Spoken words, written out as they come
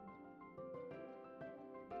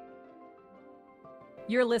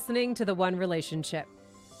You're listening to The One Relationship,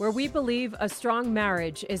 where we believe a strong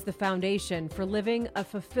marriage is the foundation for living a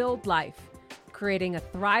fulfilled life, creating a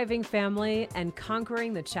thriving family, and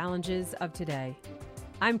conquering the challenges of today.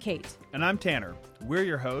 I'm Kate. And I'm Tanner. We're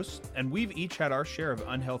your hosts, and we've each had our share of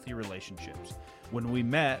unhealthy relationships. When we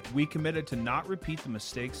met, we committed to not repeat the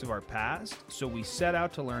mistakes of our past, so we set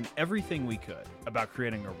out to learn everything we could about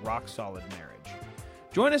creating a rock-solid marriage.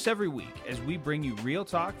 Join us every week as we bring you real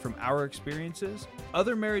talk from our experiences,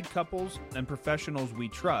 other married couples, and professionals we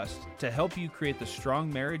trust to help you create the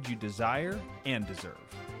strong marriage you desire and deserve.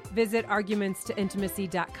 Visit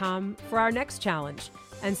argumentstointimacy.com for our next challenge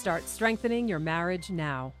and start strengthening your marriage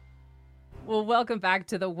now. Well, welcome back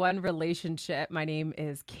to The One Relationship. My name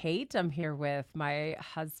is Kate. I'm here with my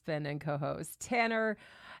husband and co-host, Tanner.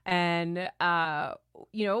 And,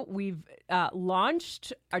 we've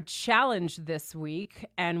launched a challenge this week,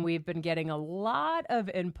 and we've been getting a lot of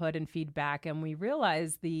input and feedback. And we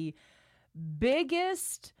realized the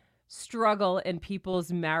biggest struggle in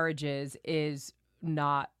people's marriages is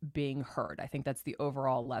not being heard. I think that's the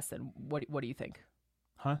overall lesson. What do you think?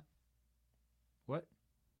 Huh? What?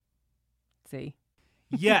 See?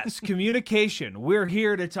 Yes, communication. We're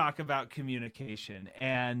here to talk about communication,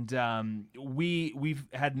 and we've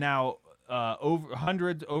had now over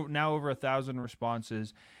 1,000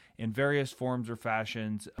 responses in various forms or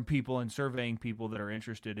fashions from people and surveying people that are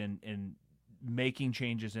interested in making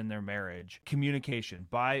changes in their marriage. Communication,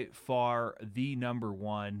 by far the number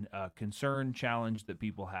one concern, challenge that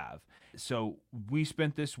people have. So we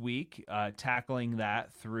spent this week tackling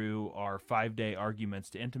that through our 5-day Arguments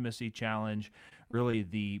to Intimacy challenge. Really,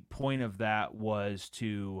 the point of that was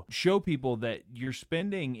to show people that you're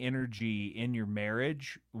spending energy in your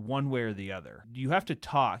marriage one way or the other. You have to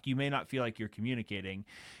talk. You may not feel like you're communicating.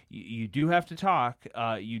 You do have to talk.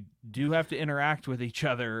 You do have to interact with each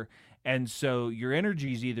other. And so your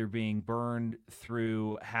energy is either being burned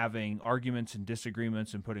through having arguments and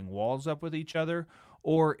disagreements and putting walls up with each other,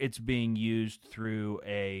 or it's being used through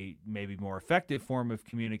a maybe more effective form of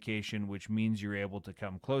communication, which means you're able to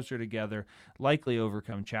come closer together, likely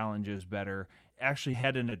overcome challenges better, actually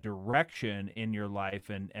head in a direction in your life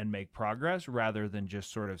and make progress rather than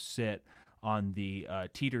just sort of sit on the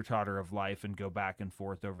teeter-totter of life and go back and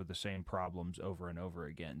forth over the same problems over and over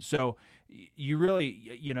again. So you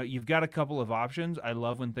really, you've got a couple of options. I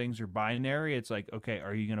love when things are binary. It's like, okay,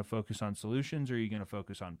 are you going to focus on solutions or are you going to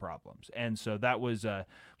focus on problems? And so that was a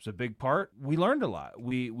big part. We learned a lot.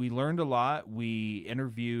 We learned a lot. We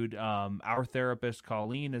interviewed our therapist,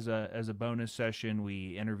 Colleen, as a bonus session.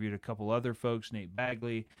 We interviewed a couple other folks, Nate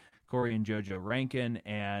Bagley, Corey and JoJo Rankin,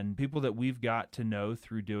 and people that we've got to know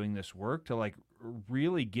through doing this work to like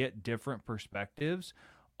really get different perspectives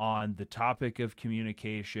on the topic of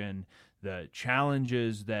communication, the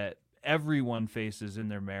challenges that everyone faces in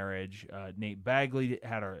their marriage. Nate Bagley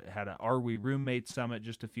had a Are We Roommate Summit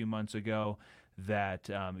just a few months ago that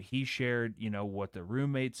he shared, what the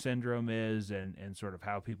roommate syndrome is and sort of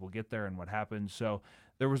how people get there and what happens. So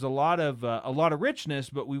there was a lot of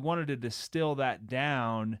richness, but we wanted to distill that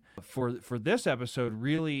down for this episode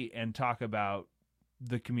really and talk about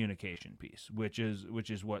the communication piece, which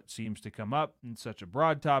is what seems to come up in such a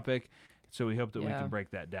broad topic. So we hope that we can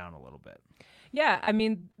break that down a little bit. Yeah, I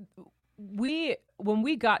mean, when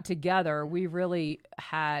we got together, we really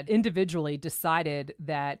had individually decided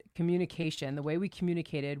that communication, the way we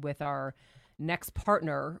communicated with our next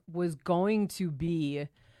partner, was going to be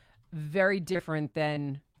very different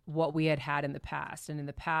than what we had in the past. And in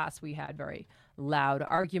the past, we had very loud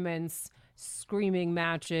arguments, screaming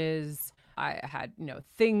matches. I had,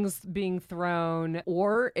 things being thrown,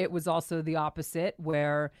 or it was also the opposite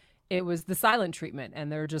where it was the silent treatment and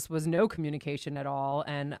there just was no communication at all.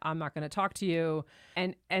 And I'm not going to talk to you.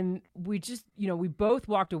 And we just, we both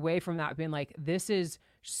walked away from that being like, this is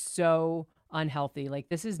so unhealthy. Like,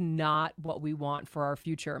 this is not what we want for our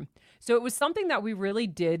future. So it was something that we really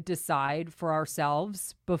did decide for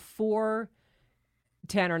ourselves before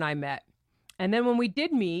Tanner and I met. And then when we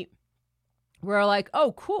did meet, we're like,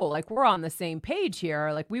 oh, cool. Like, we're on the same page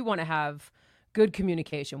here. Like, we want to have good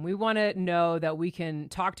communication. We want to know that we can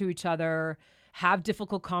talk to each other, have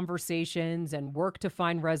difficult conversations, and work to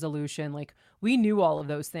find resolution. Like, we knew all of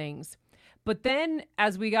those things. But then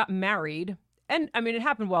as we got married, and I mean, it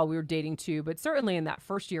happened while we were dating too, but certainly in that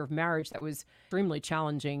first year of marriage, that was extremely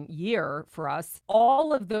challenging year for us.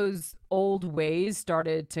 All of those old ways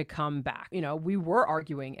started to come back. We were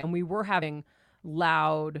arguing and we were having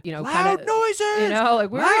loud, loud noises,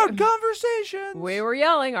 like loud conversations. We were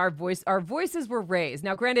yelling. Our voices were raised.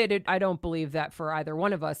 Now, granted, I don't believe that for either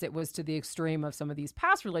one of us, it was to the extreme of some of these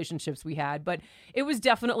past relationships we had, but it was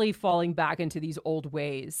definitely falling back into these old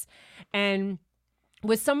ways. And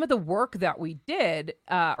with some of the work that we did,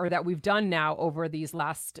 or that we've done now over these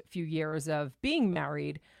last few years of being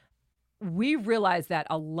married, we realized that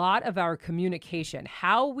a lot of our communication,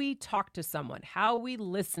 how we talk to someone, how we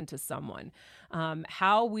listen to someone,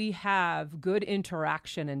 how we have good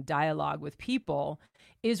interaction and dialogue with people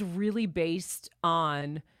is really based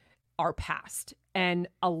on our past. And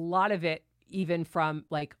a lot of it, even from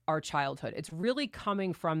like our childhood, it's really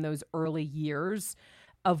coming from those early years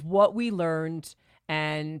of what we learned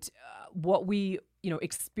and what we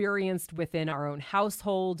experienced within our own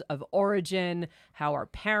household of origin, how our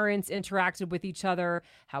parents interacted with each other,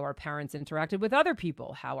 how our parents interacted with other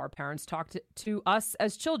people, how our parents talked to us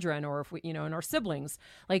as children, or if we, and our siblings.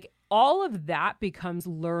 Like all of that becomes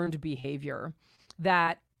learned behavior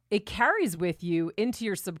that it carries with you into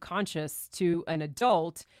your subconscious to an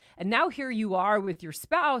adult. And now here you are with your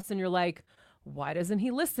spouse and you're like, why doesn't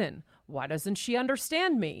he listen? Why doesn't she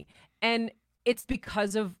understand me? And it's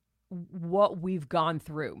because of what we've gone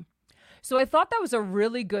through. So I thought that was a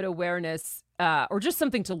really good awareness, or just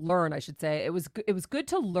something to learn, I should say. It was good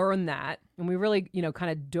to learn that, and we really,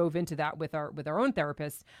 kind of dove into that with our own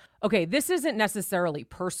therapist. Okay, this isn't necessarily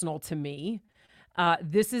personal to me.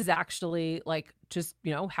 This is actually like just,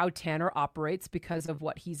 how Tanner operates because of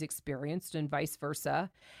what he's experienced and vice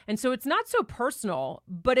versa. And so it's not so personal,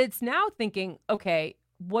 but it's now thinking, okay,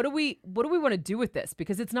 what do we want to do with this?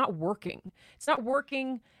 Because it's not working. It's not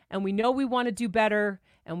working. And we know we want to do better.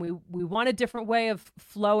 And we want a different way of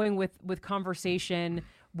flowing with conversation.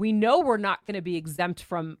 We know we're not going to be exempt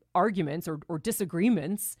from arguments or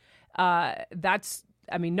disagreements. No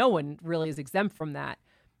one really is exempt from that.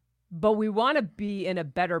 But we want to be in a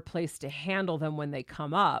better place to handle them when they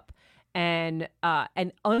come up. And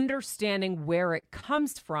understanding where it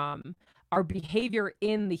comes from, our behavior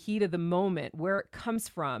in the heat of the moment, where it comes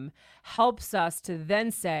from, helps us to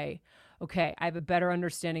then say, okay, I have a better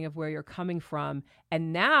understanding of where you're coming from.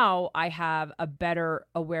 And now I have a better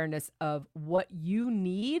awareness of what you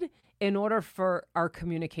need in order for our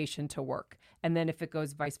communication to work. And then if it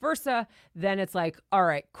goes vice versa, then it's like, all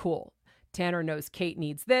right, cool. Tanner knows Kate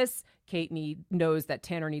needs this. Kate knows that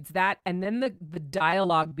Tanner needs that. And then the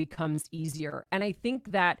dialogue becomes easier. And I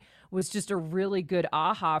think that was just a really good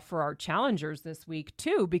aha for our challengers this week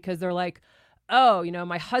too, because they're like, oh,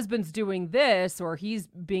 my husband's doing this, or he's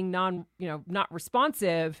being not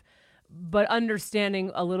responsive, but understanding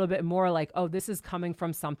a little bit more like, oh, this is coming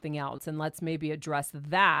from something else. And let's maybe address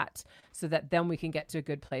that so that then we can get to a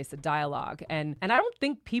good place of dialogue. And I don't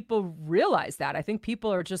think people realize that. I think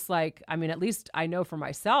people are just like, at least I know for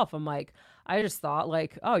myself, I'm like, I just thought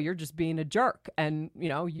like, oh, you're just being a jerk. And,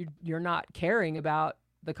 you're not caring about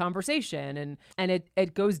the conversation. And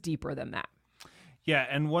it goes deeper than that. Yeah,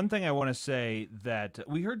 and one thing I want to say that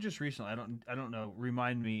we heard just recently, I don't know,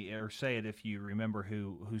 remind me or say it if you remember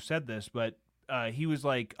who said this, but he was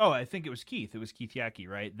like, oh, I think it was Keith Yackey,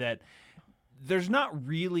 right? That there's not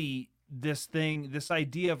really this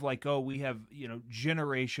idea of like, oh, we have,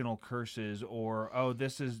 generational curses, or, oh,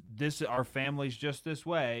 this our family's just this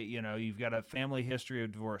way. You've got a family history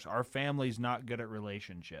of divorce. Our family's not good at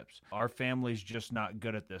relationships. Our family's just not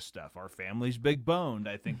good at this stuff. Our family's big boned,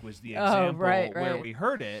 I think was the example where we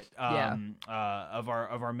heard it, of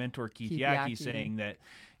our mentor, Keith Yackey, saying that,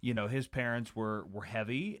 his parents were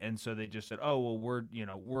heavy. And so they just said, oh, well,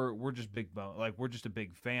 we're just big bone. Like we're just a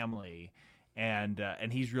big family. And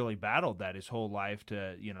he's really battled that his whole life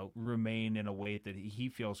to, remain in a weight that he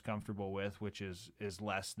feels comfortable with, which is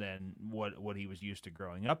less than what he was used to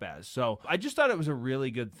growing up as. So I just thought it was a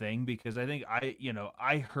really good thing, because I think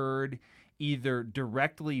I heard either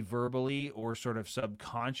directly verbally or sort of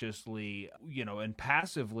subconsciously, and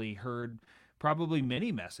passively heard probably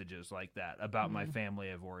many messages like that about my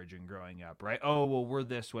family of origin growing up, right? Oh, well, we're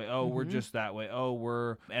this way. Oh, we're just that way. Oh,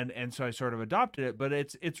 we're and so I sort of adopted it. But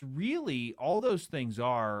it's really, all those things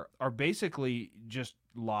are basically just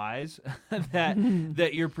lies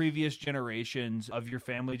that your previous generations of your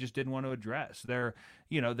family just didn't want to address. They're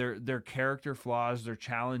character flaws, their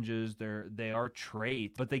challenges, they are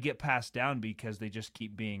traits, but they get passed down because they just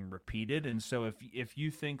keep being repeated. And so if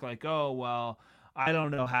you think like, oh, well, I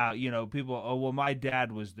don't know how, people, oh, well, my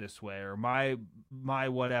dad was this way, or my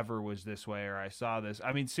whatever was this way, or I saw this.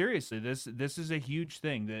 Seriously, this is a huge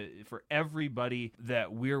thing that for everybody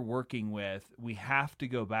that we're working with, we have to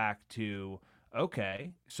go back to,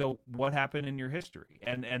 Okay, so what happened in your history?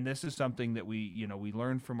 And this is something that we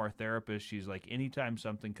learned from our therapist. She's like, anytime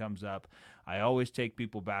something comes up, I always take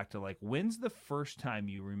people back to like, when's the first time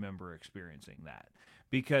you remember experiencing that?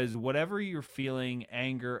 Because whatever you're feeling,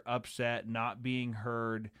 anger, upset, not being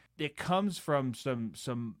heard, it comes from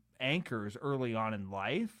some anchors early on in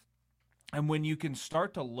life. And when you can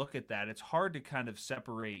start to look at that, it's hard to kind of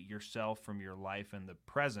separate yourself from your life in the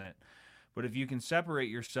present. But if you can separate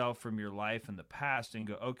yourself from your life in the past and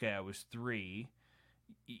go, okay, I was 3,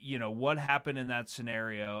 what happened in that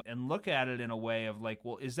scenario, and look at it in a way of like,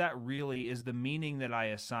 well, is the meaning that I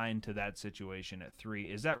assigned to that situation at 3,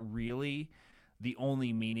 is that really the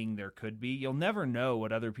only meaning there could be? You'll never know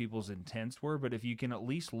what other people's intents were, but if you can at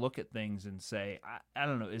least look at things and say, I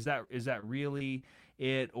don't know, is that really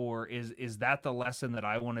it, or is that the lesson that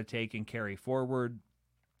I want to take and carry forward?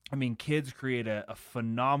 I mean, kids create a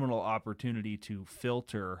phenomenal opportunity to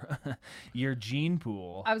filter your gene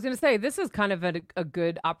pool. I was going to say, this is kind of a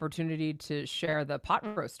good opportunity to share the pot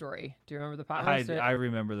roast story. Do you remember the pot roast? I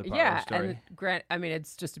remember the pot roast story. And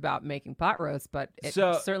it's just about making pot roast, but it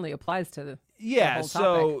certainly applies to the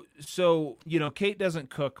whole topic. So Kate doesn't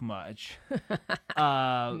cook much.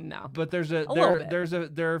 No, but there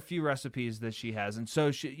are a few recipes that she has, and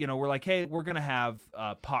so we're like, hey, we're gonna have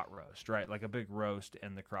pot roast, right? Like a big roast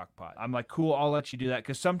in the crock pot. I'm like, cool, I'll let you do that,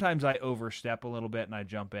 because sometimes I overstep a little bit and I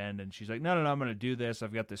jump in, and she's like, no, I'm gonna do this.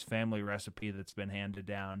 I've got this family recipe that's been handed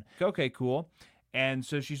down. Okay, cool. And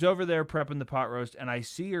so she's over there prepping the pot roast, and I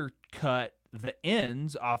see her cut the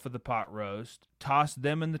ends off of the pot roast, toss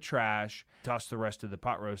them in the trash, toss the rest of the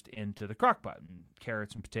pot roast into the crock pot, and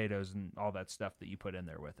carrots and potatoes and all that stuff that you put in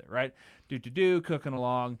there with it, right? Cooking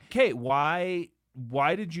along. Kate, why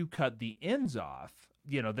did you cut the ends off?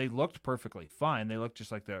 They looked perfectly fine. They looked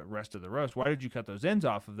just like the rest of the roast. Why did you cut those ends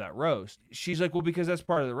off of that roast? She's like, well, because that's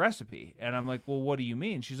part of the recipe. And I'm like, well, what do you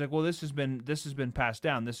mean? She's like, well, this has been passed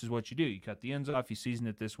down. This is what you do. You cut the ends off, you season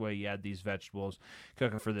it this way, you add these vegetables,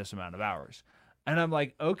 cook it for this amount of hours. And I'm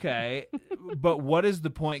like, okay, but what is the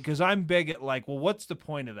point? Because I'm big at like, well, what's the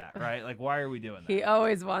point of that, right? Like, why are we doing that? He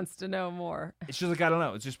always wants to know more. She's like, I don't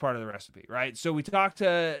know. It's just part of the recipe, right? So we talked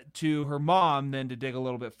to her mom then to dig a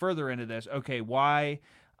little bit further into this. Okay, why?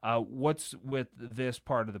 What's with this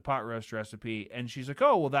part of the pot roast recipe? And she's like,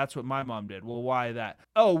 oh, well, that's what my mom did. Well, why that?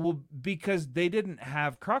 Oh, well, because they didn't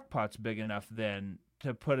have crock pots big enough then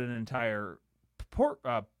to put an entire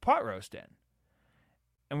pot roast in.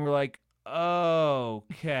 And we're like,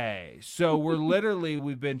 okay. So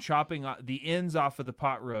we've been chopping the ends off of the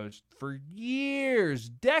pot roast for years,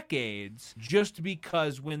 decades, just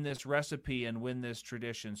because when this recipe and when this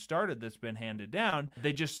tradition started that's been handed down,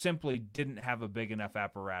 they just simply didn't have a big enough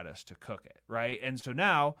apparatus to cook it, right? And so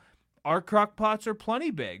now our crock pots are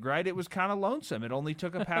plenty big, right? It was kind of lonesome. It only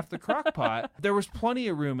took up half the crock pot. There was plenty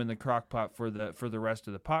of room in the crock pot for the rest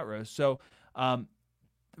of the pot roast. So,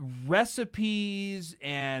 recipes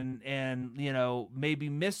and maybe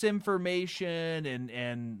misinformation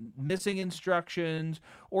and missing instructions,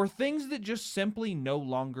 or things that just simply no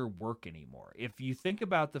longer work anymore. If you think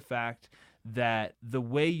about the fact that the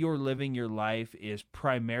way you're living your life is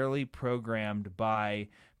primarily programmed by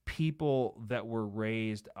people that were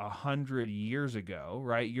raised 100 years ago,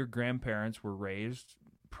 right? Your grandparents were raised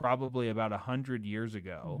probably about 100 years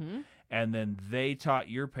ago. Mm-hmm. And then they taught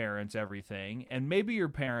your parents everything, and maybe your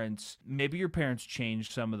parents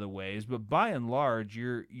changed some of the ways, but by and large,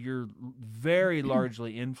 you're very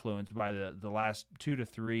largely influenced by the last 2 to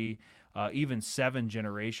 3, even 7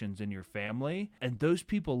 generations in your family, and those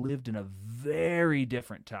people lived in a very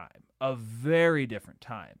different time.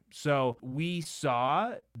 So we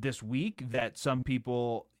saw this week that some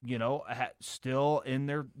people, still in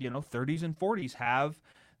their 30s and 40s have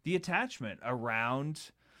the attachment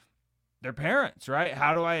around their parents, right?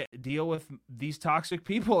 How do I deal with these toxic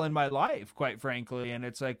people in my life, quite frankly? And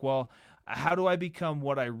it's like, well, how do I become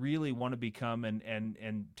what I really want to become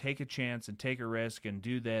and take a chance and take a risk and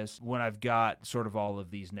do this when I've got sort of all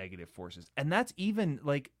of these negative forces? And that's even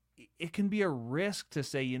like, it can be a risk to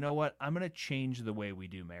say, you know what, I'm going to change the way we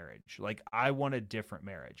do marriage. Like, I want a different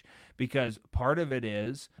marriage, because part of it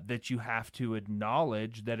is that you have to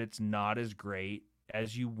acknowledge that it's not as great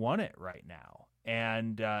as you want it right now.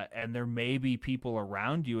 And there may be people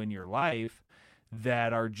around you in your life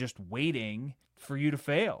that are just waiting for you to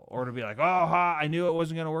fail, or to be like, I knew it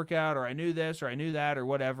wasn't going to work out, or I knew this, or I knew that, or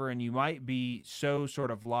whatever. And you might be so sort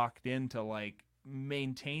of locked into like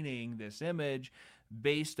maintaining this image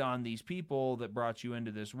based on these people that brought you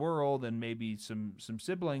into this world, and maybe some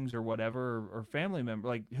siblings or whatever, or family member,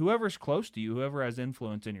 like whoever's close to you, whoever has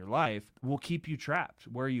influence in your life, will keep you trapped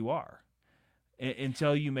where you are.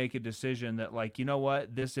 until you make a decision that, like, you know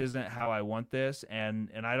what, this isn't how I want this, and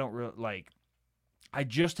I don't really like. I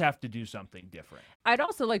just have to do something different. I'd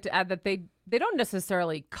also like to add that they don't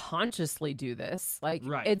necessarily consciously do this. Like,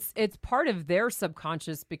 Right. it's part of their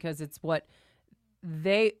subconscious because it's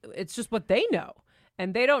just what they know,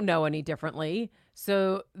 and they don't know any differently.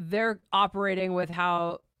 So they're operating with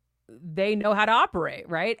how they know how to operate,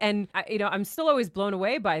 right? And I'm still always blown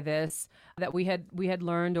away by this, that we had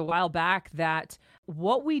learned a while back that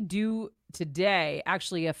what we do today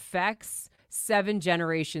actually affects 7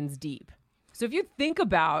 generations deep. So if you think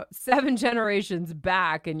about 7 generations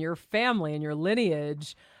back in your family and your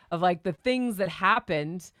lineage of like the things that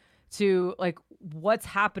happened to like what's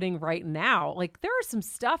happening right now, like there is some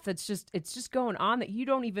stuff it's just going on that you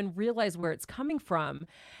don't even realize where it's coming from.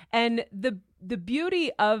 And the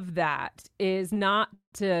beauty of that is not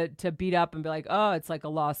to beat up and be like, oh, it's like a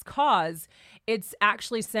lost cause. It's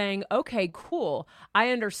actually saying, okay, cool.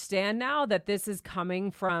 I understand now that this is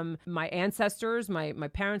coming from my ancestors, my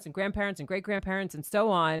parents and grandparents and great grandparents and so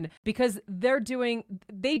on, because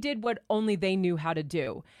they did what only they knew how to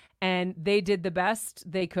do. And they did the best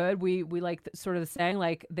they could. We like sort of the saying,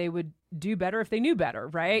 like they would do better if they knew better,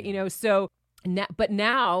 right? So but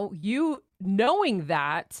now you knowing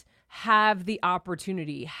that, have the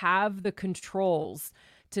opportunity, have the controls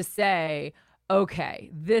to say, okay,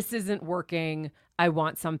 this isn't working. I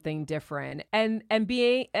want something different. And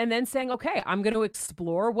then saying, okay, I'm going to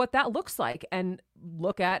explore what that looks like and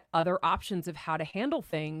look at other options of how to handle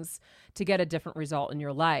things to get a different result in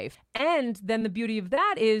your life. And then the beauty of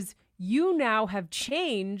that is you now have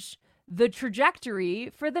changed the trajectory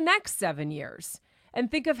for the next 7 years. And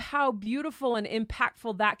think of how beautiful and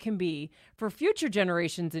impactful that can be for future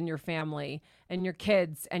generations in your family and your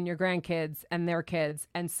kids and your grandkids and their kids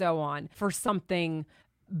and so on, for something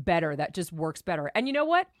better that just works better. And you know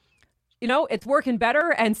what? It's working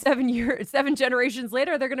better. And 7 generations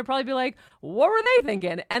later, they're going to probably be like, what were they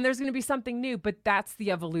thinking? And there's going to be something new. But that's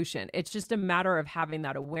the evolution. It's just a matter of having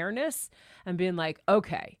that awareness and being like,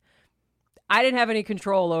 okay, I didn't have any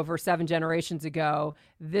control over 7 generations ago.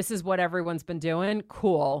 This is what everyone's been doing.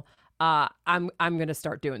 Cool. I'm going to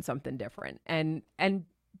start doing something different and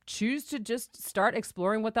choose to just start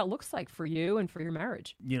exploring what that looks like for you and for your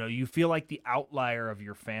marriage. You feel like the outlier of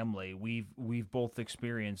your family. We've both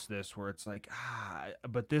experienced this where it's like,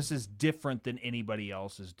 but this is different than anybody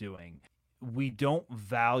else is doing. We don't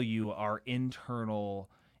value our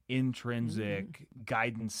intrinsic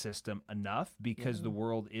guidance system enough because the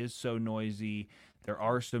world is so noisy. There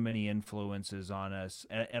are so many influences on us.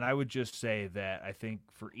 And I would just say that I think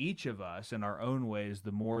for each of us in our own ways,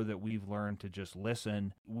 the more that we've learned to just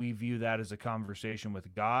listen, we view that as a conversation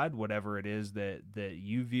with God, whatever it is that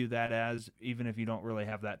you view that as, even if you don't really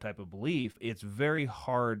have that type of belief. It's very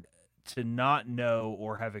hard to not know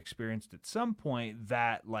or have experienced at some point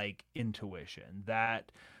that like intuition,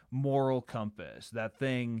 that moral compass, that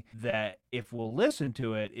thing that if we'll listen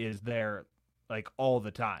to it is there like all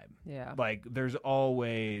the time. Yeah. Like there's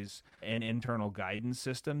always an internal guidance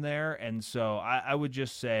system there. And so I would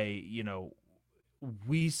just say,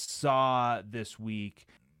 we saw this week,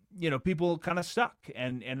 people kind of stuck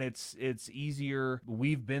and it's easier.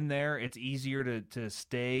 We've been there. It's easier to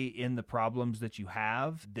stay in the problems that you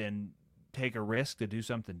have than take a risk to do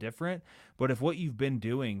something different. But if what you've been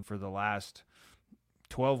doing for the last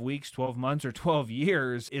 12 weeks, 12 months, or 12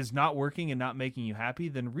 years is not working and not making you happy,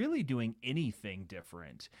 then really doing anything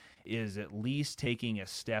different is at least taking a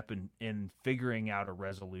step in figuring out a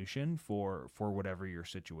resolution for whatever your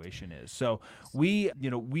situation is. So we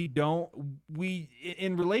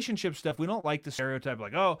in relationship stuff, we don't like the stereotype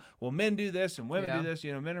like, oh, well, men do this and women do this,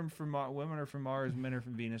 men are from women are from Mars, men are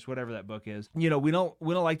from Venus, whatever that book is. We don't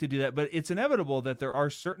like to do that, but it's inevitable that there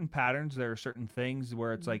are certain patterns, there are certain things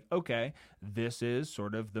where it's like, okay, this is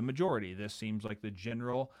sort of the majority. This seems like the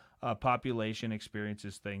general population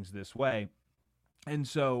experiences things this way. And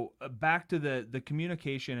so back to the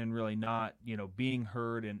communication and really not, being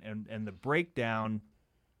heard and the breakdown.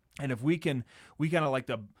 And if we kind of like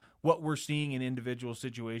what we're seeing in individual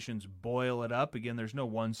situations, boil it up. Again, there's no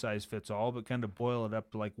one size fits all, but kind of boil it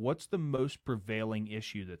up to like, what's the most prevailing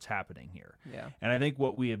issue that's happening here? Yeah. And I think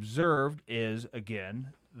what we observed is, again,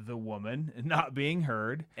 the woman not being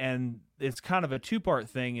heard. And it's kind of a 2-part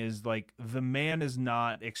thing, is like the man is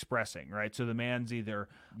not expressing, right? So the man's either,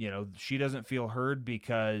 she doesn't feel heard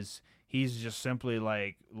because he's just simply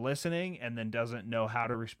like listening and then doesn't know how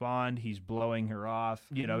to respond. He's blowing her off,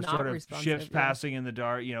 Not sort of responsive, ships yeah. passing in the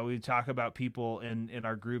dark. We talk about people in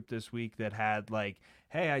our group this week that had like,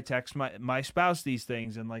 hey, I text my spouse these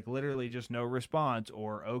things and like literally just no response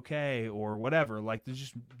or okay or whatever. Like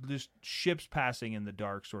there's just ships passing in the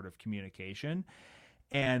dark sort of communication.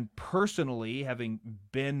 And personally, having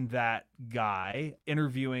been that guy,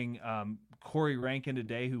 interviewing Corey Rankin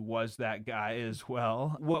today, who was that guy as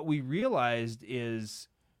well, what we realized is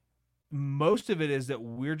most of it is that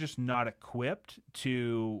we're just not equipped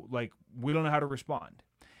to, like, we don't know how to respond.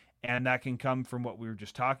 And that can come from what we were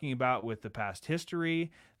just talking about with the past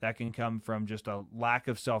history. That can come from just a lack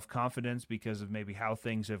of self-confidence because of maybe how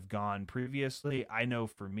things have gone previously. I know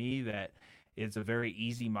for me that it's a very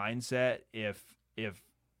easy mindset if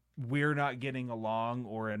we're not getting along,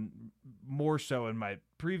 or in more so in my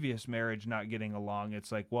previous marriage not getting along,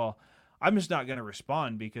 it's like, well, I'm just not going to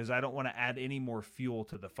respond because I don't want to add any more fuel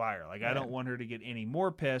to the fire. Like, I don't want her to get any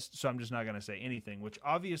more pissed, so I'm just not going to say anything, which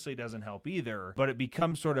obviously doesn't help either. But it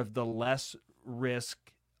becomes sort of the less risk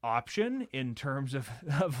option in terms of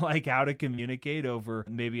like how to communicate over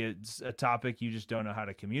maybe it's a topic you just don't know how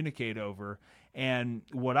to communicate over. And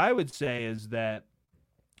what I would say is that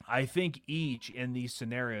I think each in these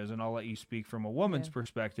scenarios, and I'll let you speak from a woman's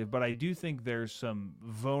perspective, but I do think there's some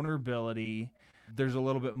vulnerability. There's a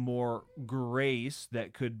little bit more grace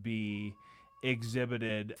that could be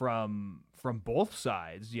exhibited from both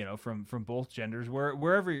sides, from both genders,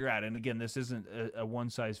 wherever you're at. And again, this isn't a one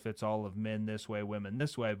size fits all of men this way, women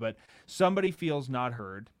this way, but somebody feels not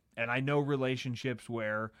heard. And I know relationships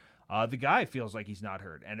where the guy feels like he's not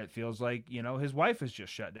heard, and it feels like, his wife is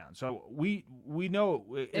just shut down. So we know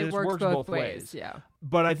it works both ways. Yeah.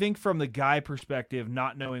 But I think from the guy perspective,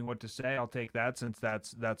 not knowing what to say, I'll take that since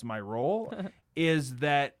that's my role, is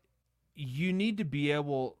that you need to be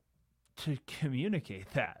able to communicate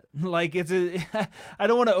that. Like I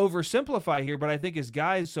don't want to oversimplify here, but I think as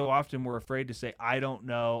guys, so often we're afraid to say, I don't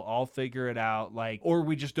know, I'll figure it out, or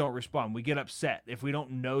we just don't respond. We get upset if we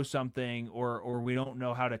don't know something, or we don't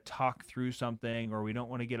know how to talk through something, or we don't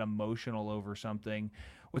want to get emotional over something.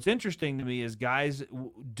 What's interesting to me is guys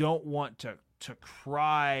don't want to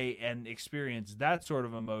cry and experience that sort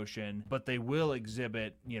of emotion, but they will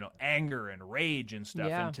exhibit, anger and rage and stuff.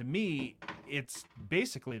 Yeah. And to me, it's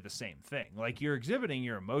basically the same thing. Like, you're exhibiting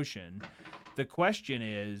your emotion. The question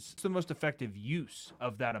is, what's the most effective use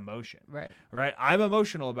of that emotion? Right? I'm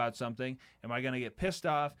emotional about something. Am I going to get pissed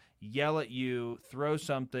off, yell at you, throw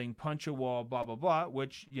something, punch a wall, blah, blah, blah,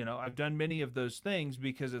 which, I've done many of those things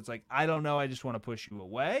because it's like, I don't know, I just want to push you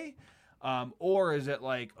away. Or is it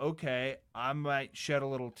like, okay, I might shed a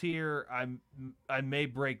little tear. I may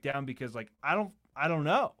break down because like, I don't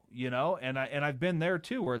know, and I've been there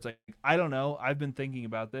too, where it's like, I don't know. I've been thinking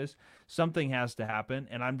about this. Something has to happen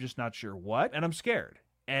and I'm just not sure what, and I'm scared.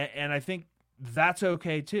 And I think that's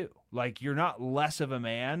okay too. Like, you're not less of a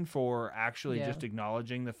man for actually just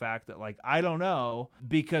acknowledging the fact that like, I don't know,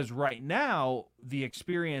 because right now the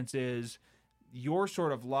experience is you're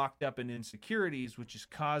sort of locked up in insecurities, which is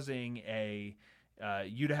causing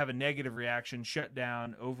you to have a negative reaction, shut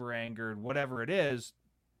down, over-angered, whatever it is.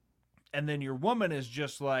 And then your woman is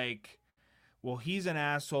just like, well, he's an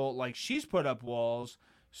asshole. Like, she's put up walls.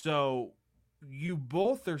 So you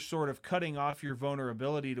both are sort of cutting off your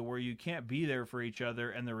vulnerability to where you can't be there for each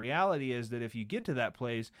other. And the reality is that if you get to that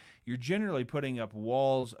place, you're generally putting up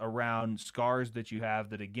walls around scars that you have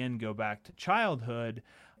that, again, go back to childhood.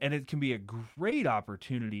 And it can be a great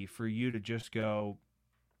opportunity for you to just go,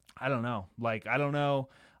 I don't know, but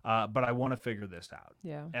I want to figure this out.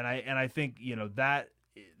 Yeah. And I think,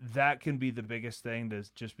 that can be the biggest thing, to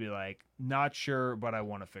just be like, not sure, but I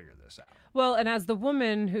want to figure this out. Well, and as the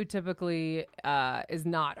woman who typically is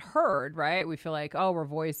not heard, right? We feel like, oh, we're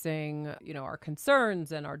voicing, our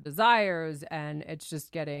concerns and our desires, and it's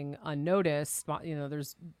just getting unnoticed.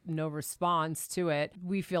 There's no response to it.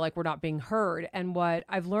 We feel like we're not being heard. And what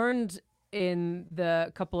I've learned in the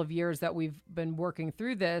couple of years that we've been working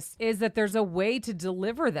through this is that there's a way to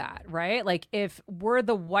deliver that, right? Like, if we're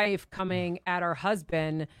the wife coming at our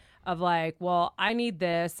husband of like, well, I need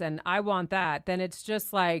this and I want that, then it's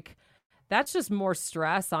just like, that's just more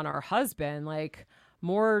stress on our husband. Like,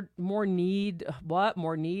 more need,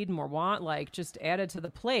 more want, like, just added to the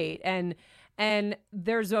plate. And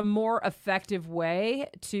there's a more effective way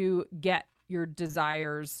to get your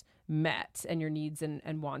desires met and your needs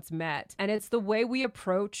and wants met. And it's the way we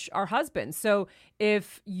approach our husbands. So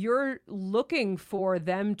if you're looking for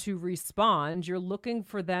them to respond, you're looking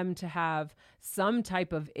for them to have some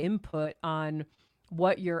type of input on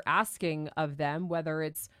what you're asking of them, whether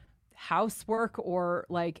it's housework or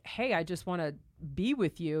like, hey, I just want to be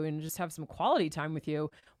with you and just have some quality time with you,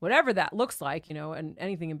 whatever that looks like, and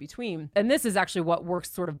anything in between. And this is actually what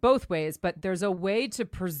works sort of both ways, but there's a way to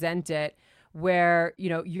present it where,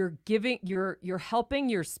 you're helping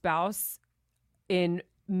your spouse in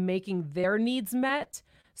making their needs met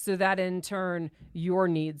so that in turn your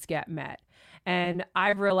needs get met. And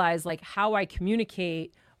I've realized like how I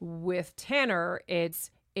communicate with Tanner, it's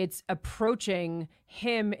approaching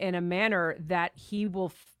him in a manner that he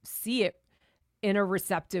will see it in a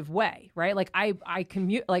receptive way, right? Like I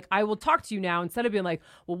commute, like I will talk to you now instead of being like,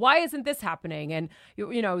 well, why isn't this happening? And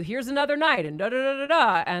here's another night and da da da da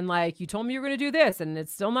da. And like, you told me you're going to do this and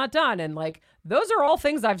it's still not done. And like, those are all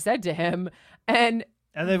things I've said to him. And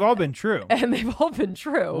they've all been true. And they've all been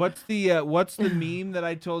true. What's the meme that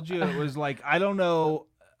I told you? It was like, I don't know.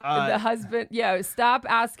 The husband, stop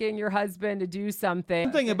asking your husband to do something.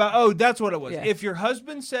 Something about, that's what it was. Yeah. If your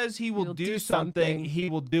husband says he will do something, he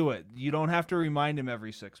will do it. You don't have to remind him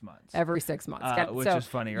every 6 months. Every 6 months. Which is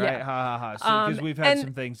funny, right? Yeah. Ha ha ha. Because we've had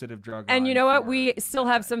some things that have drug on. And you know what? We still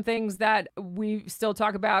have some things that we still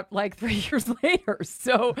talk about like 3 years later.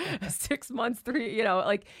 So 6 months,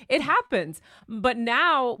 like it happens. But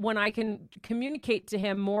now when I can communicate to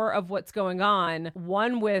him more of what's going on,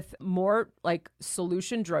 one with more like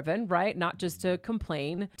solution driven, right? Not just to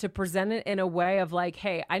complain, to present it in a way of like,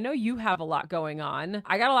 hey, I know you have a lot going on.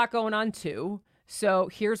 I got a lot going on too. So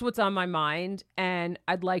here's what's on my mind, and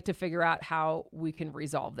I'd like to figure out how we can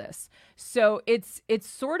resolve this. So it's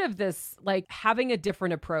sort of this like having a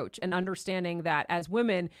different approach and understanding that as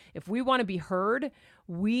women, if we want to be heard,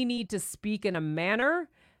 we need to speak in a manner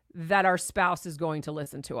that our spouse is going to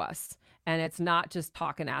listen to us. And it's not just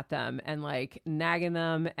talking at them and like nagging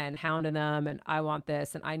them and hounding them and I want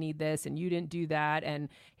this and I need this and you didn't do that and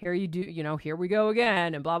here you do, here we go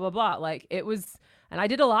again and blah, blah, blah. Like it was, and I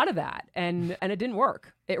did a lot of that and it didn't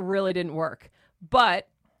work. It really didn't work. But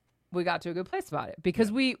we got to a good place about it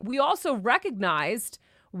because we also recognized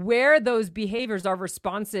where those behaviors, our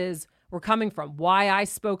responses were coming from, why I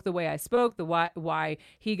spoke the way I spoke, why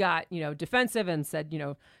he got, defensive and said,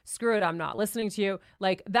 screw it, I'm not listening to you.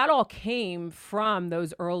 Like that all came from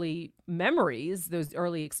those early memories, those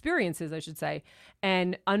early experiences, I should say.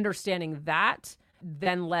 And understanding that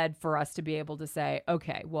then led for us to be able to say,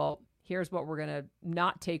 okay, well, here's what we're going to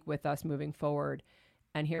not take with us moving forward.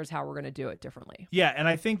 And here's how we're going to do it differently. Yeah, and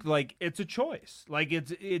I think like it's a choice. Like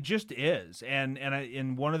it just is.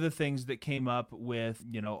 And one of the things that came up with,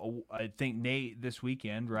 I think Nate this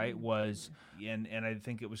weekend, right, was and I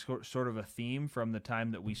think it was sort of a theme from the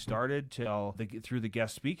time that we started through the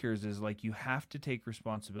guest speakers is like you have to take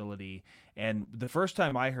responsibility. And the first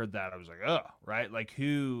time I heard that I was like, "Oh, right? Like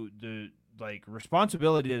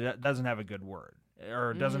responsibility doesn't have a good word."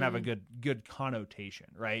 Or doesn't have a good connotation,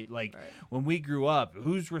 right? Like when we grew up,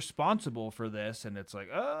 who's responsible for this? And it's like,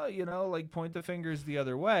 like point the fingers the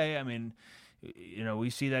other way. I mean,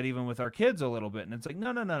 we see that even with our kids a little bit. And it's like,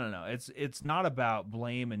 no. It's not about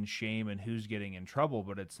blame and shame and who's getting in trouble,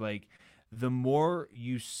 but it's like the more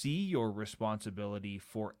you see your responsibility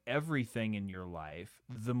for everything in your life,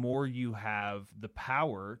 the more you have the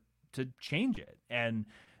power to change it. And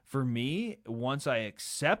for me, once I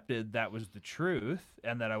accepted that was the truth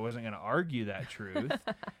and that I wasn't going to argue that truth,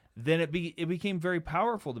 then it became very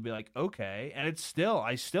powerful to be like, okay, and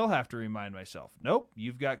I still have to remind myself, nope,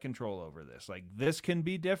 you've got control over this. Like this can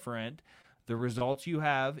be different. The results you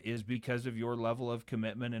have is because of your level of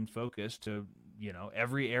commitment and focus to,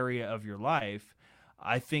 every area of your life.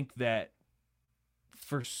 I think that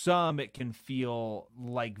for some, it can feel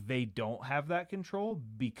like they don't have that control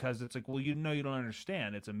because it's like, well, you don't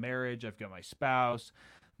understand. It's a marriage. I've got my spouse.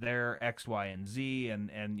 They're X, Y, and Z, and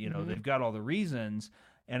they've got all the reasons.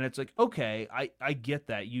 And it's like, okay, I get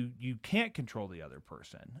that. You can't control the other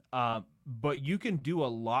person, but you can do a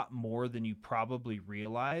lot more than you probably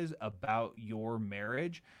realize about your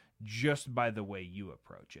marriage just by the way you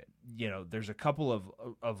approach it. There's a couple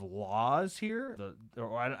of laws here.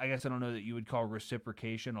 I guess I don't know that you would call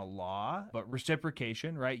reciprocation a law, but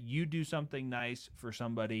reciprocation, right? You do something nice for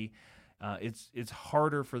somebody, it's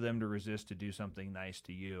harder for them to resist to do something nice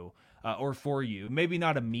to you or for you. Maybe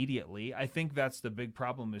not immediately. I think that's the big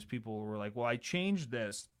problem is people were like, well, I changed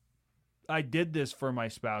this. I did this for my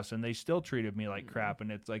spouse and they still treated me like crap.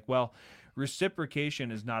 And it's like, well, reciprocation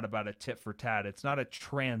is not about a tit for tat. It's not a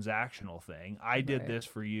transactional thing. I did this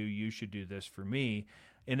for you. You should do this for me.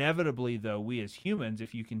 Inevitably, though, we as humans,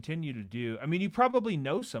 if you continue to you probably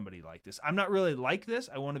know somebody like this. I'm not really like this.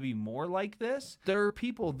 I want to be more like this. There are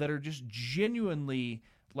people that are just genuinely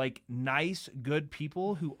like nice, good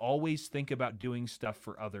people who always think about doing stuff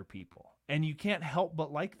for other people. and you can't help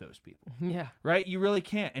but like those people. Yeah. Right? You really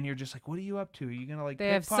can't. And you're just like, what are you up to? Are you going to like They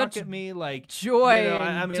have pickpocket such me? Like joy you know, in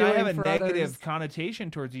I mean, I doing have a for negative others. connotation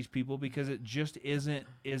towards these people because it just isn't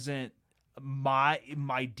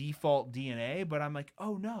my default DNA, but I'm like,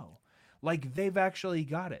 oh no. Like they've actually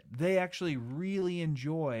got it. They actually really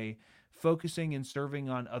enjoy focusing and serving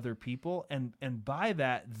on other people, and by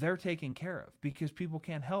that they're taken care of, because people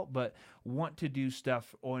can't help but want to do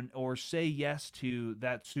stuff on or say yes to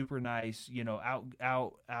that super nice, you know,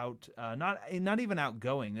 not even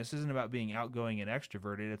outgoing. This isn't about being outgoing and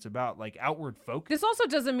extroverted. It's about like outward focus. This also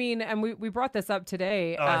doesn't mean, and we brought this up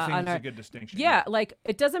today. I think it's a good distinction. Yeah, like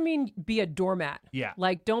it doesn't mean be a doormat. Yeah.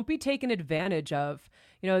 Like don't be taken advantage of.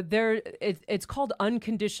 You know, it's called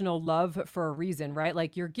unconditional love for a reason, right?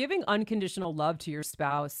 Like you're giving unconditional love to your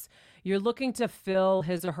spouse. You're looking to fill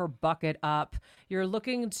his or her bucket up. You're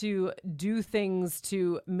looking to do things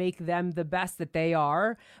to make them the best that they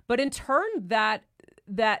are. But in turn, that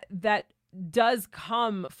does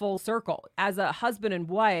come full circle. As a husband and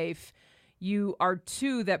wife, you are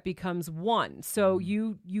two that becomes one. So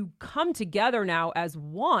you come together now as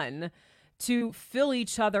one to fill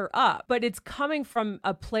each other up, but it's coming from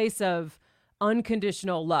a place of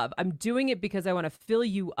unconditional love. I'm doing it because I want to fill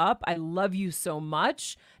you up. I love you so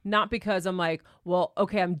much, not because I'm like, well,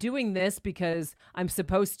 okay, I'm doing this because I'm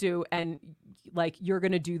supposed to, and like you're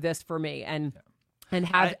going to do this for me, and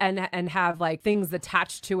have like things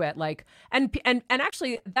attached to it, like and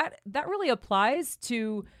actually that really applies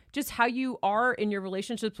to just how you are in your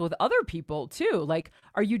relationships with other people too. Like,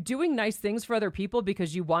 are you doing nice things for other people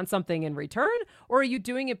because you want something in return, or are you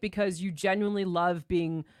doing it because you genuinely love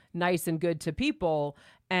being nice and good to people,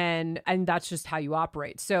 and that's just how you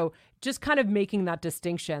operate? So just kind of making that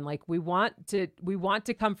distinction, like we want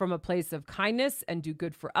to come from a place of kindness and do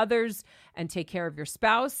good for others and take care of your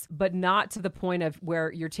spouse, but not to the point of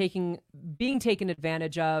where you're being taken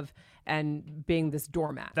advantage of and being this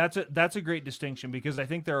doormat. That's a great distinction, because I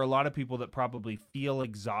think there are a lot of people that probably feel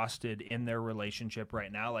exhausted in their relationship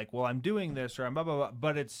right now. Like, well, I'm doing this or I'm blah, blah, blah,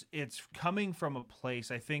 but it's coming from a place.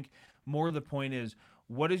 I think more the point is,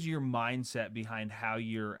 what is your mindset behind how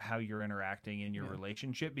you're interacting in your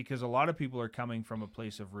relationship? Because a lot of people are coming from a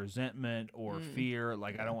place of resentment or fear.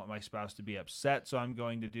 Like, I don't want my spouse to be upset, so I'm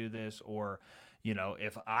going to do this. Or, you know,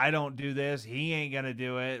 if I don't do this, he ain't going to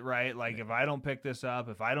do it, right? Like, if I don't pick this up,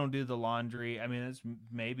 if I don't do the laundry, I mean, it's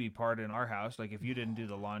maybe part in our house. Like, if you didn't do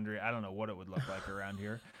the laundry, I don't know what it would look like around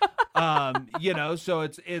here. You know, so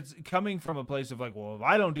it's coming from a place of like, well, if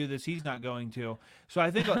I don't do this, he's not going to. So I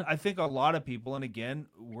think a lot of people, and again,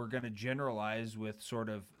 we're going to generalize with sort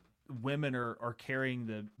of women are carrying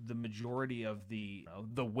the majority of the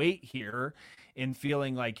weight here in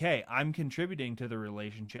feeling like, hey, I'm contributing to the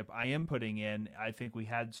relationship. I am putting in. I think we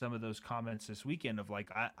had some of those comments this weekend of like,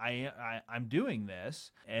 I'm doing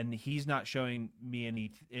this and he's not showing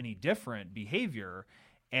me any different behavior.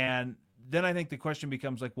 And then I think the question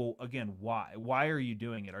becomes like, well, again, why? Why are you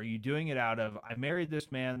doing it? Are you doing it out of, I married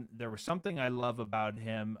this man, there was something I love about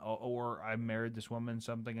him, or I married this woman,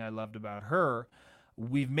 something I loved about her?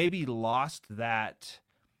 We've maybe lost that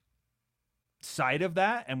side of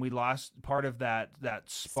that, and we lost part of that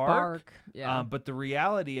spark. Yeah. But the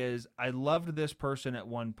reality is, I loved this person at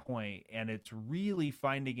one point, and it's really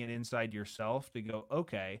finding it inside yourself to go,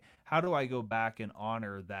 okay, how do I go back and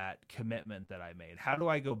honor that commitment that I made? How do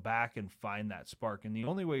I go back and find that spark? And the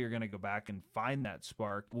only way you're going to go back and find that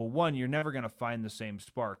spark, well, one, you're never going to find the same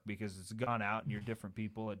spark because it's gone out and you're different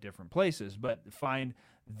people at different places, but find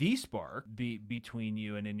the spark between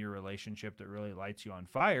you and in your relationship that really lights you on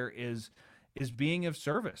fire is being of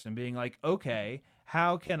service and being like, okay,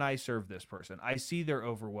 how can I serve this person? I see they're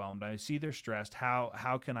overwhelmed. I see they're stressed.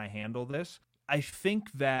 How can I handle this? I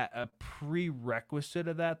think that a prerequisite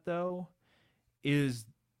of that, though, is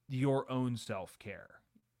your own self-care.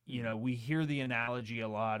 You know, we hear the analogy a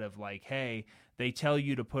lot of like, hey, they tell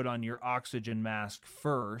you to put on your oxygen mask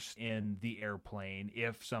first in the airplane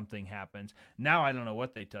if something happens. Now I don't know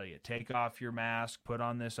what they tell you. Take off your mask, put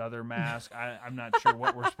on this other mask. I'm not sure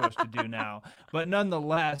what we're supposed to do now. But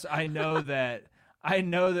nonetheless, I know that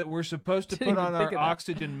we're supposed to put on our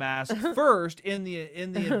oxygen mask first in the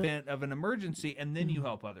event of an emergency, and then you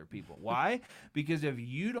help other people. Why? Because if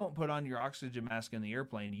you don't put on your oxygen mask in the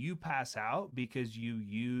airplane, you pass out because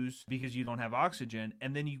you don't have oxygen,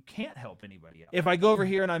 and then you can't help anybody else. If I go over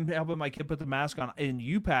here and I'm helping my kid put the mask on and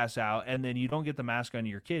you pass out and then you don't get the mask on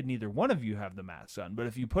your kid, neither one of you have the mask on. But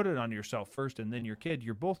if you put it on yourself first and then your kid,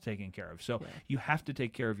 you're both taken care of. So you have to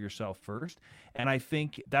take care of yourself first. And I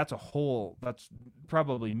think that's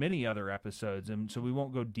probably many other episodes, and so we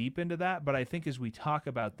won't go deep into that. But I think as we talk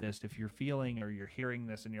about this, if you're feeling or you're hearing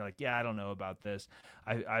this and you're like, yeah, I don't know about this,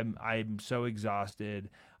 I'm so exhausted,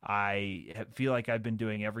 feel like I've been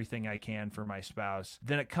doing everything I can for my spouse,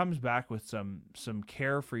 then it comes back with some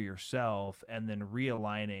care for yourself, and then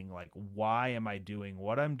realigning, like, why am I doing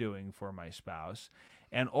what I'm doing for my spouse?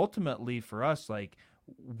 And ultimately for us, like,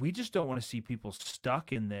 we just don't want to see people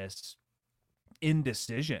stuck in this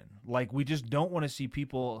indecision. Like, we just don't want to see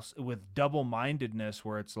people with double-mindedness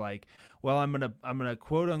where it's like, well, I'm gonna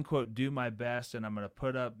quote unquote do my best, and I'm gonna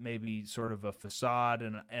put up maybe sort of a facade,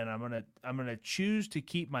 and I'm gonna choose to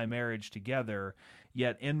keep my marriage together,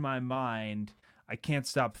 yet in my mind I can't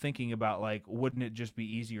stop thinking about, like, wouldn't it just be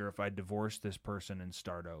easier if I divorced this person and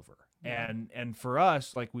start over? Yeah. And for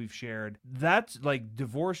us, like we've shared, that's like,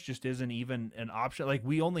 divorce just isn't even an option. Like,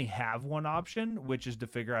 we only have one option, which is to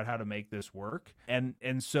figure out how to make this work. And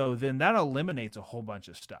so then that eliminates a whole bunch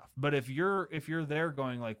of stuff. But if you're there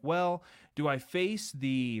going like, well, do I face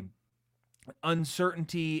the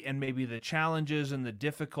uncertainty and maybe the challenges and the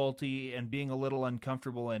difficulty and being a little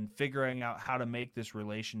uncomfortable and figuring out how to make this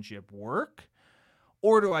relationship work?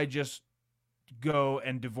 Or do I just go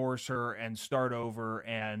and divorce her and start over,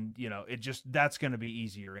 and, that's going to be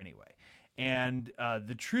easier anyway? And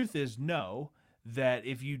the truth is, no, that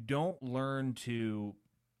if you don't learn to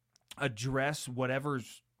address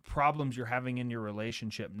whatever's problems you're having in your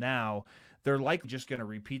relationship now, they're likely just going to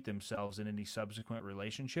repeat themselves in any subsequent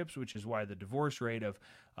relationships, which is why the divorce rate of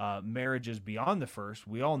marriages beyond the first,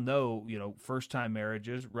 we all know, first-time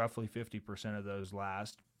marriages, roughly 50% of those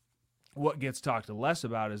last. What gets talked less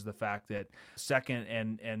about is the fact that second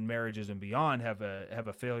and marriages and beyond have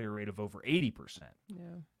a failure rate of over 80%. Yeah.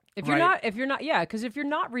 If you're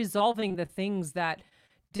not resolving the things that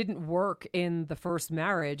didn't work in the first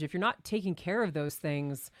marriage, if you're not taking care of those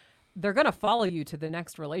things, they're going to follow you to the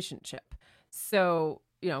next relationship. So,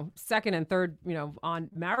 second and third, on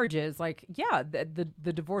marriages, like, yeah,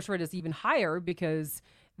 the divorce rate is even higher because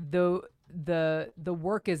the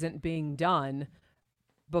work isn't being done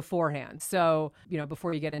beforehand. So,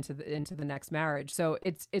 before you get into the next marriage. So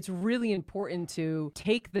it's really important to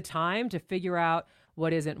take the time to figure out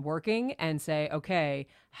what isn't working and say, okay,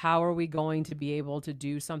 how are we going to be able to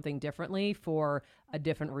do something differently for a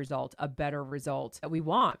different result, a better result that we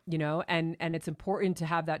want, and it's important to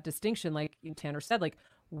have that distinction. Like Tanner said, like,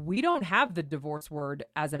 we don't have the divorce word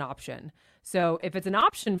as an option. So if it's an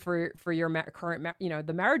option for your current,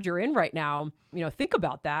 the marriage you're in right now, think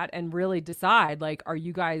about that and really decide, like, are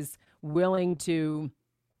you guys willing to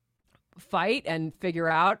fight and figure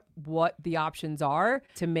out what the options are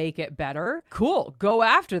to make it better? Cool. Go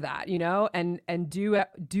after that, and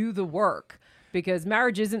do the work. Because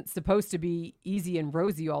marriage isn't supposed to be easy and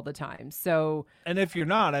rosy all the time. So, and if you're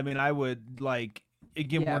not, I mean, I would, like,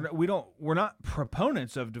 again, yeah. we're not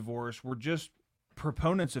proponents of divorce. We're just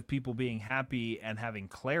proponents of people being happy and having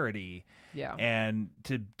clarity. Yeah. And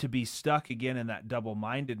to be stuck again in that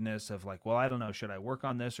double-mindedness of like, well, I don't know, should I work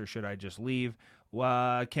on this or should I just leave? Well,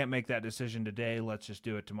 I can't make that decision today. Let's just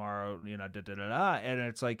do it tomorrow. And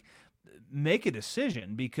it's like, make a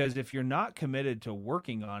decision, because if you're not committed to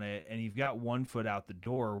working on it and you've got one foot out the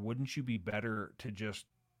door, wouldn't you be better to just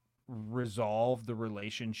resolve the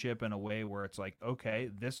relationship in a way where it's like, okay,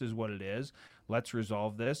 this is what it is. Let's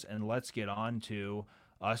resolve this and let's get on to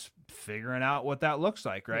us figuring out what that looks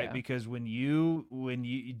like, right? Yeah. Because when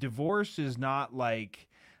you divorce is not like,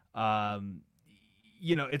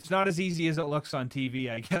 it's not as easy as it looks on TV,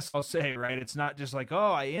 I guess I'll say, right? It's not just like,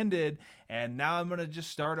 oh, I ended and now I'm going to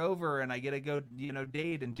just start over and I get to go,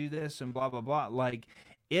 date and do this and blah, blah, blah. Like,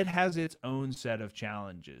 it has its own set of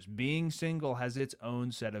challenges. Being single has its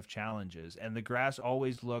own set of challenges, and the grass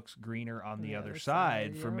always looks greener on the other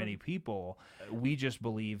side for many people. We just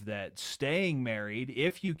believe that staying married,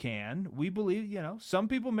 if you can, we believe, some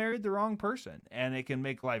people married the wrong person and it can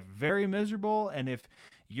make life very miserable. And if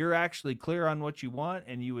you're actually clear on what you want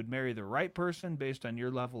and you would marry the right person based on your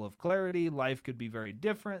level of clarity, life could be very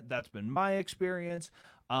different. That's been my experience.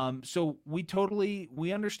 So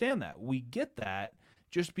we understand that. We get that.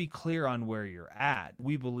 Just be clear on where you're at.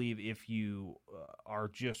 We believe if you are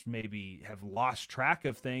just maybe have lost track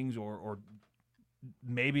of things, or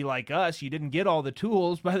maybe like us, you didn't get all the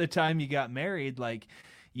tools by the time you got married, like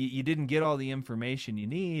you didn't get all the information you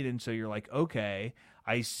need. And so you're like, okay,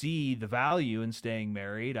 I see the value in staying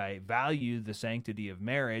married. I value the sanctity of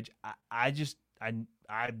marriage. I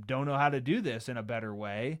don't know how to do this in a better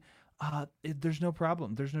way. there's no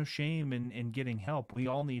problem. There's no shame in getting help. We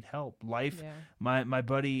all need help. Life, Yeah. my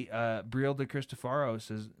buddy Briel de Cristofaro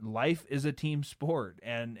says, life is a team sport,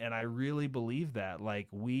 and I really believe that. Like,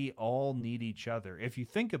 we all need each other. If you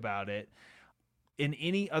think about it, in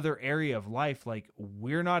any other area of life, like,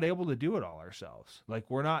 we're not able to do it all ourselves.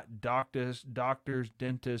 Like, we're not doctors,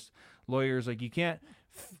 dentists, lawyers. Like, you can't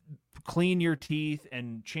clean your teeth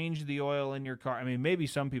and change the oil in your car. I mean, maybe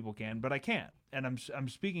some people can, but I can't. And I'm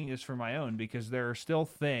speaking this for my own, because there are still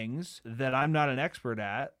things that I'm not an expert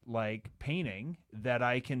at, like painting, that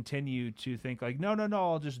I continue to think like, no,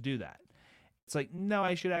 I'll just do that. It's like, no,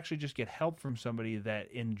 I should actually just get help from somebody that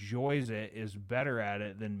enjoys it, is better at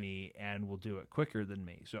it than me, and will do it quicker than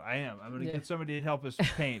me. So I'm going to get somebody to help us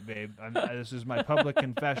paint, babe. This is my public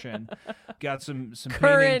confession. Got some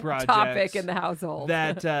Current painting projects topic in the household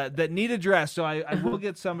that need addressed. So I will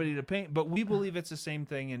get somebody to paint. But we believe it's the same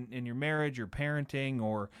thing in your marriage, your parenting,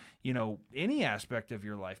 or any aspect of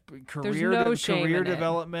your life, career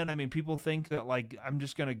development. I mean, people think that, like, I'm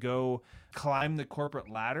just going to go climb the corporate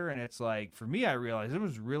ladder, and it's like, for me, I realized it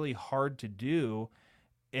was really hard to do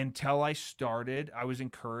until I was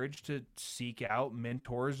encouraged to seek out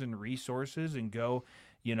mentors and resources and go,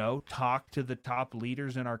 talk to the top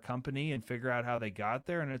leaders in our company and figure out how they got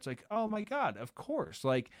there. And it's like, oh my God, of course.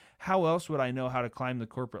 Like, how else would I know how to climb the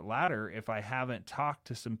corporate ladder if I haven't talked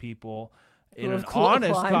to some people in an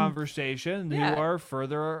honest conversation who are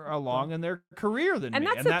further along in their career than me? And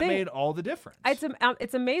that made all the difference.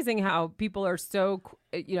 It's amazing how people are so,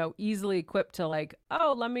 easily equipped to, like,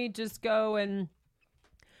 oh, let me just go and,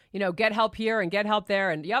 get help here and get help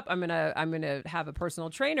there. And yep, I'm going to have a personal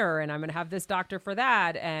trainer, and I'm going to have this doctor for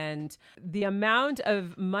that. And the amount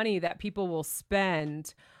of money that people will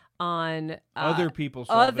spend on other people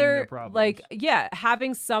solving their problems. Like,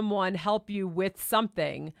 having someone help you with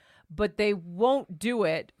something, but they won't do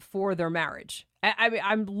it for their marriage. I mean,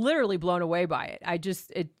 I'm literally blown away by it.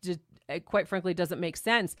 It quite frankly doesn't make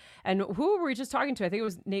sense. And who were we just talking to? I think it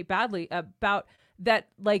was Nate Badley, about that.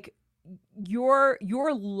 Like, your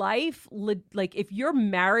life, like, if your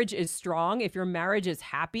marriage is strong, if your marriage is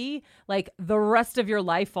happy, like, the rest of your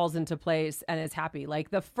life falls into place and is happy.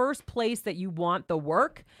 Like, the first place that you want the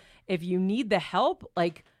work, if you need the help,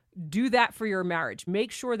 like, do that for your marriage.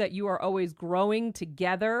 Make sure that you are always growing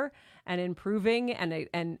together and improving and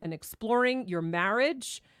exploring your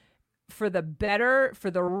marriage for the better,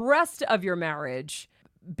 for the rest of your marriage,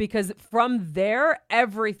 because from there,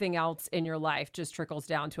 everything else in your life just trickles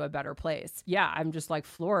down to a better place. Yeah, I'm just, like,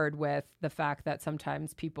 floored with the fact that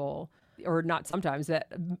sometimes people, or not sometimes,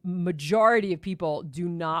 that majority of people do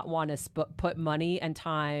not want to put money and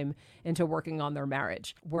time into working on their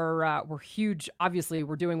marriage. We're huge. Obviously,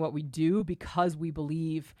 we're doing what we do because we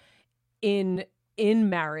believe in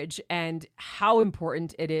marriage and how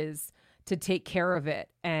important it is to take care of it,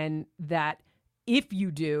 and that if you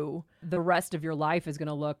do, the rest of your life is going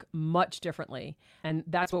to look much differently. And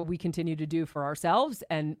that's what we continue to do for ourselves,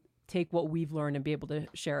 and take what we've learned and be able to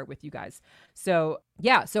share it with you guys. So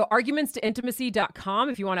argumentstointimacy.com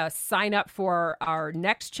if you want to sign up for our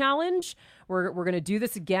next challenge. We're going to do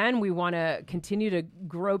this again. We want to continue to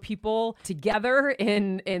grow people together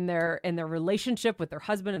in their relationship with their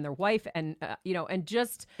husband and their wife, and and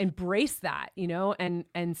just embrace that,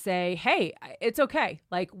 and say, hey, it's okay.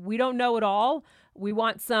 Like, we don't know it all. We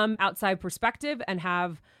want some outside perspective and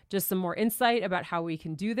have just some more insight about how we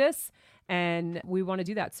can do this. And we want to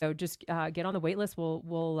do that. So just get on the wait list.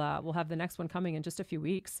 We'll have the next one coming in just a few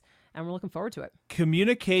weeks, and we're looking forward to it.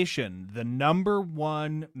 Communication, the number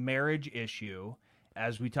one marriage issue.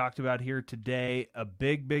 As we talked about here today, a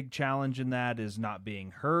big challenge in that is not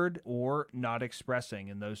being heard or not expressing.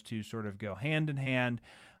 And those two sort of go hand in hand.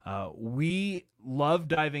 We love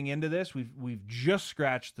diving into this. We've just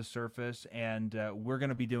scratched the surface, and we're going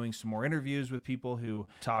to be doing some more interviews with people who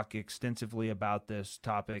talk extensively about this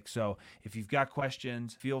topic. So if you've got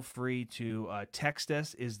questions, feel free to text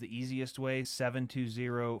us is the easiest way,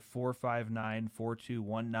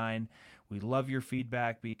 720-459-4219. We love your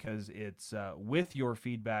feedback, because it's with your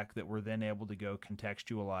feedback that we're then able to go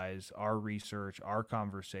contextualize our research, our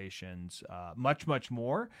conversations, much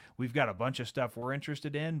more. We've got a bunch of stuff we're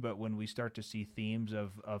interested in, but when we start to see themes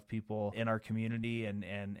of people in our community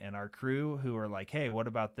and our crew who are like, hey, what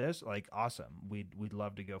about this? Like, awesome. We'd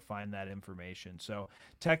love to go find that information. So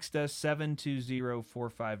text us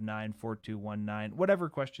 720-459-4219. Whatever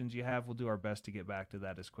questions you have, we'll do our best to get back to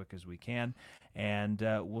that as quick as we can. And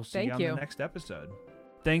we'll see you on the next episode.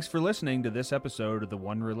 Thanks for listening to this episode of The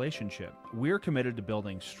One Relationship. We're committed to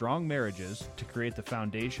building strong marriages to create the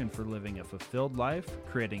foundation for living a fulfilled life,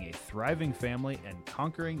 creating a thriving family, and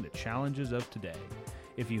conquering the challenges of today.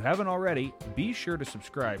 If you haven't already, be sure to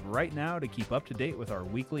subscribe right now to keep up to date with our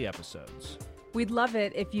weekly episodes. We'd love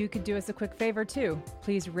it if you could do us a quick favor too.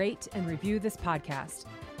 Please rate and review this podcast.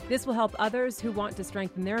 This will help others who want to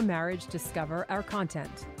strengthen their marriage discover our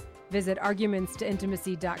content. Visit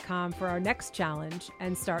argumentstointimacy.com for our next challenge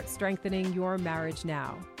and start strengthening your marriage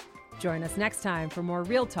now. Join us next time for more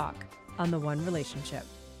real talk on The One Relationship.